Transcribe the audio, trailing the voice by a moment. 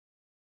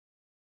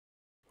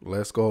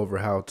Let's go over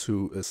how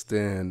to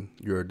extend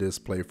your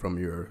display from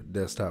your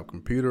desktop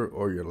computer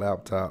or your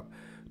laptop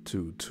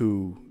to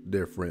two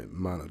different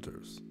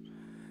monitors.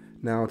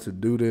 Now to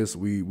do this,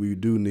 we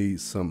do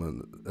need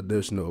some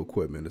additional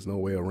equipment. There's no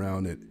way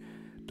around it.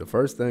 The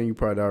first thing, you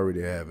probably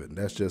already have it.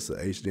 That's just an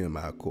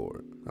HDMI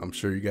cord. I'm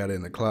sure you got it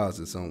in the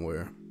closet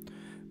somewhere.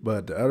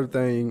 But the other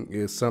thing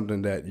is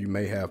something that you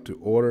may have to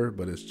order,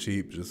 but it's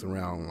cheap, just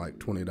around like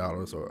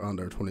 $20 or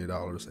under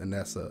 $20, and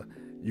that's a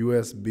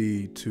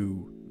USB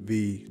to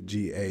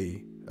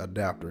VGA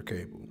adapter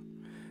cable.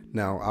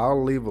 Now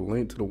I'll leave a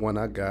link to the one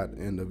I got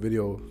in the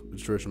video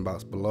description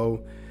box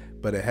below,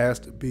 but it has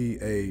to be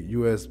a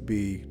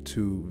USB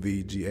to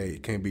VGA.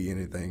 It can't be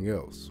anything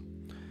else.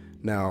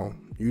 Now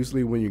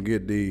usually when you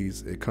get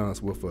these, it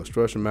comes with a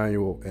instruction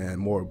manual, and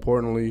more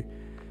importantly,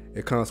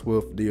 it comes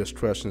with the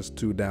instructions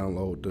to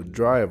download the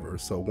driver.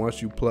 So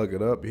once you plug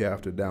it up, you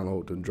have to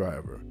download the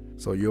driver.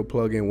 So you'll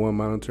plug in one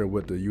monitor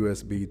with the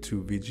USB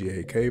to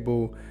VGA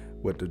cable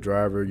with the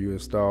driver you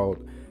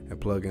installed, and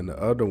plug in the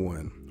other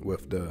one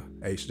with the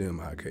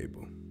HDMI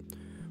cable.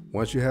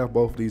 Once you have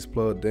both these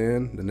plugged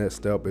in, the next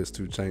step is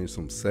to change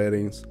some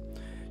settings.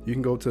 You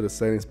can go to the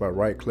settings by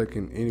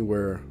right-clicking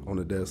anywhere on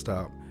the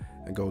desktop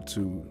and go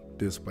to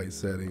display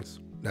settings.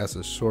 That's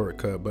a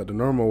shortcut, but the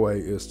normal way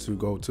is to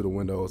go to the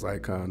Windows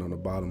icon on the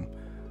bottom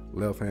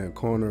left-hand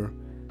corner,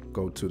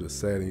 go to the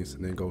settings,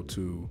 and then go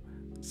to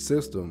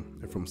system,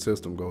 and from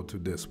system go to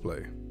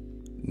display.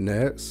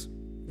 Next,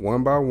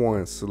 one by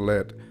one,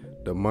 select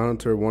the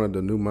monitor, one of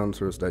the new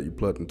monitors that you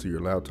plugged into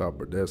your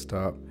laptop or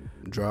desktop.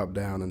 Drop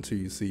down until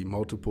you see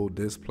multiple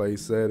display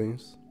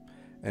settings,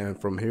 and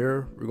from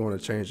here we're going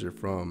to change it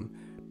from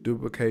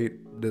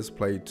duplicate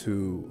display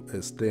to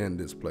extend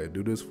display.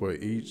 Do this for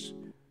each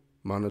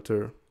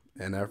monitor,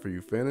 and after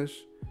you finish,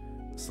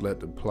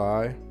 select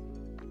apply.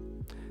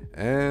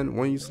 And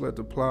when you select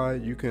apply,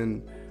 you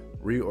can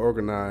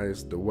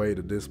reorganize the way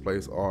the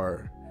displays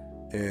are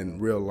in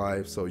real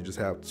life, so you just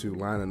have to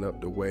line it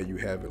up the way you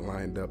have it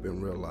lined up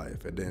in real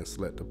life, and then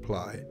select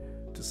apply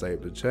to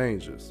save the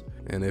changes.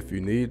 And if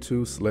you need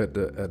to, select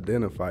the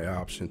identify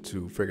option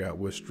to figure out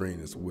which screen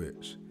is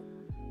which.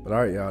 But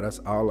alright y'all, that's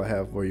all I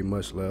have for you.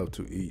 Much love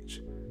to each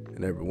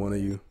and every one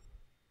of you.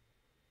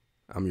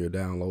 I'm your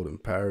downloading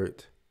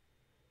pirate,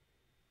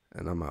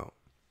 and I'm out.